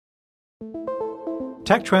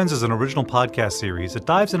Tech Trends is an original podcast series that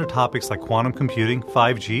dives into topics like quantum computing,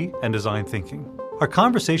 5G, and design thinking. Our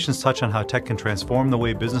conversations touch on how tech can transform the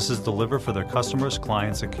way businesses deliver for their customers,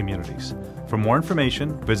 clients, and communities. For more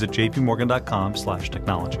information, visit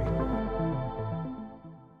jpmorgan.com/technology.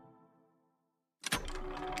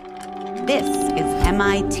 This is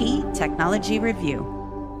MIT Technology Review.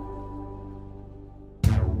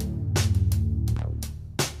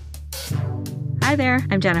 Hi there,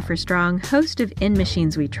 I'm Jennifer Strong, host of In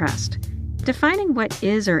Machines We Trust. Defining what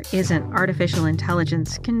is or isn't artificial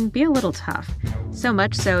intelligence can be a little tough, so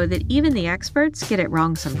much so that even the experts get it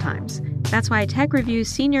wrong sometimes. That's why Tech Review's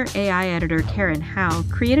senior AI editor Karen Hao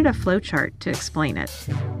created a flowchart to explain it.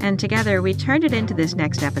 And together we turned it into this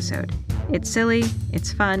next episode. It's silly,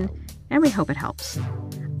 it's fun, and we hope it helps.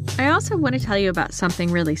 I also want to tell you about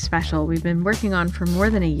something really special we've been working on for more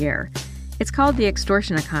than a year. It's called The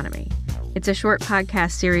Extortion Economy. It's a short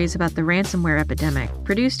podcast series about the ransomware epidemic,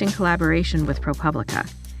 produced in collaboration with ProPublica.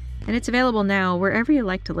 And it's available now wherever you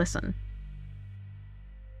like to listen.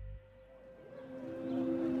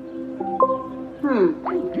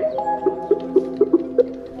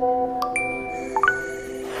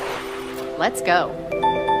 Let's go.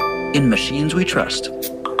 In Machines We Trust.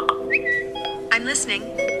 I'm listening.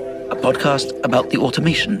 A podcast about the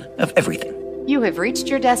automation of everything. You have reached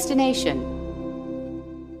your destination.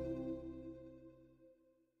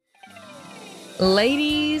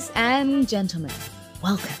 Ladies and gentlemen,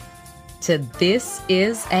 welcome to This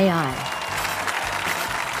is AI.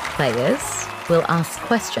 Players will ask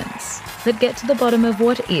questions that get to the bottom of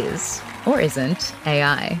what is or isn't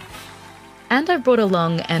AI. And I've brought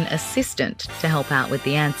along an assistant to help out with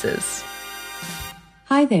the answers.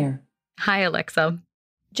 Hi there. Hi, Alexa.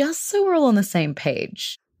 Just so we're all on the same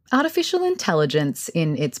page, artificial intelligence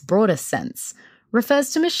in its broadest sense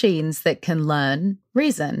refers to machines that can learn,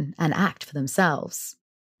 reason, and act for themselves.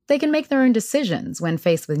 They can make their own decisions when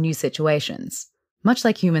faced with new situations, much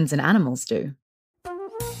like humans and animals do.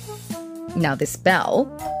 Now, this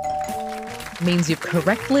bell means you've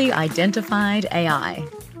correctly identified AI.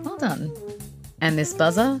 Well done. And this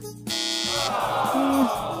buzzer?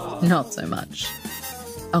 Not so much.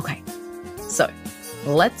 Okay, so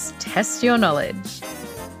let's test your knowledge.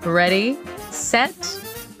 Ready, set,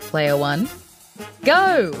 player one.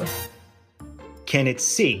 Go! Can it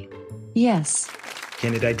see? Yes.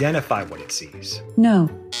 Can it identify what it sees? No.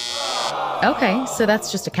 Okay, so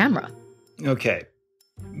that's just a camera. Okay.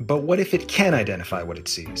 But what if it can identify what it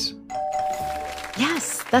sees?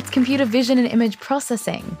 Yes, that's computer vision and image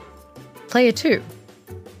processing. Player two.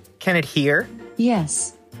 Can it hear?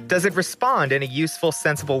 Yes. Does it respond in a useful,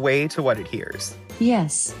 sensible way to what it hears?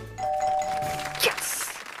 Yes.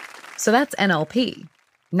 Yes! So that's NLP,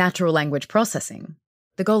 natural language processing.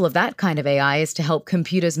 The goal of that kind of AI is to help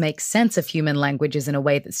computers make sense of human languages in a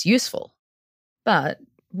way that's useful. But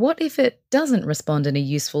what if it doesn't respond in a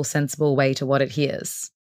useful, sensible way to what it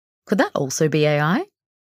hears? Could that also be AI?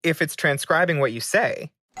 If it's transcribing what you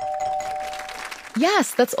say.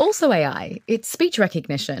 Yes, that's also AI. It's speech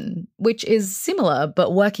recognition, which is similar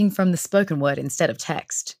but working from the spoken word instead of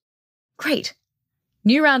text. Great.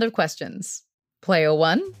 New round of questions. Player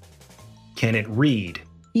one. Can it read?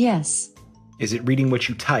 Yes. Is it reading what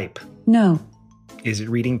you type? No. Is it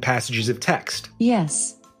reading passages of text?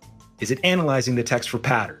 Yes. Is it analyzing the text for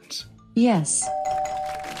patterns? Yes.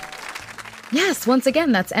 Yes, once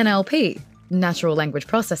again, that's NLP, natural language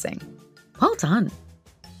processing. Well done.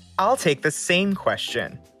 I'll take the same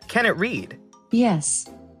question. Can it read? Yes.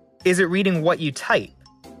 Is it reading what you type?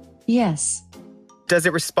 Yes. Does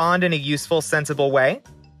it respond in a useful, sensible way?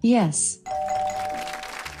 Yes.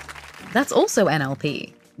 That's also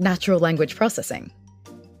NLP, natural language processing.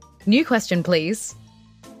 New question, please.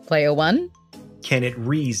 Player one. Can it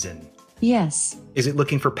reason? Yes. Is it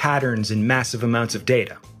looking for patterns in massive amounts of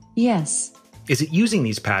data? Yes. Is it using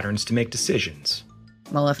these patterns to make decisions?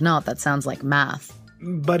 Well, if not, that sounds like math.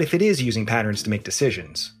 But if it is using patterns to make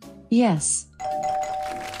decisions? Yes.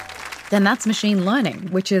 Then that's machine learning,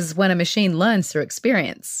 which is when a machine learns through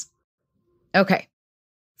experience. Okay.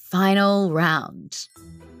 Final round.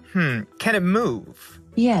 Can it move?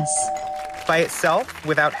 Yes. By itself,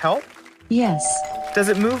 without help? Yes. Does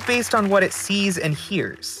it move based on what it sees and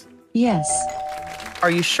hears? Yes.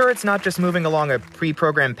 Are you sure it's not just moving along a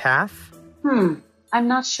pre-programmed path? I'm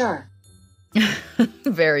not sure.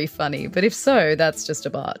 Very funny, but if so, that's just a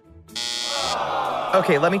bot.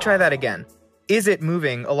 Okay, let me try that again. Is it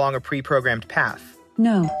moving along a pre-programmed path?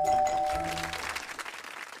 No.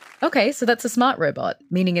 Okay, so that's a smart robot,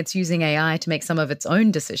 meaning it's using AI to make some of its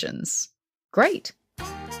own decisions. Great.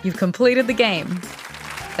 You've completed the game.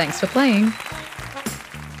 Thanks for playing.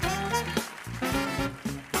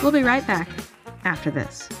 We'll be right back after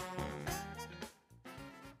this.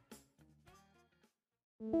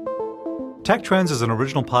 Tech Trends is an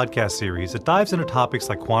original podcast series that dives into topics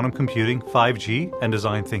like quantum computing, 5G, and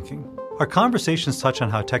design thinking. Our conversations touch on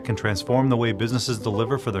how tech can transform the way businesses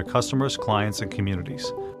deliver for their customers, clients, and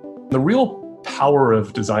communities. The real power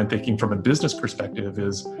of design thinking from a business perspective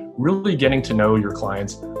is really getting to know your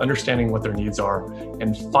clients, understanding what their needs are,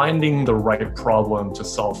 and finding the right problem to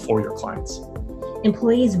solve for your clients.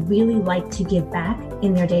 Employees really like to give back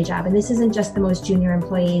in their day job. And this isn't just the most junior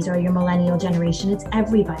employees or your millennial generation, it's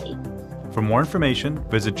everybody. For more information,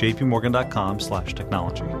 visit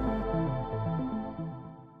jpmorgan.com/technology.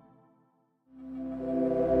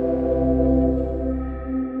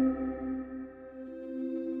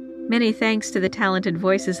 Many thanks to the talented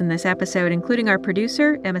voices in this episode, including our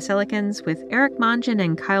producer, Emma Cillekens, with Eric Mongeon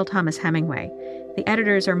and Kyle Thomas Hemingway. The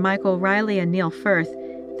editors are Michael Reilly and Niall Firth.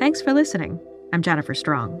 Thanks for listening. I'm Jennifer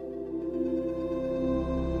Strong.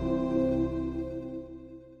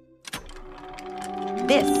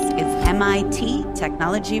 This is MIT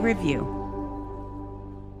Technology Review.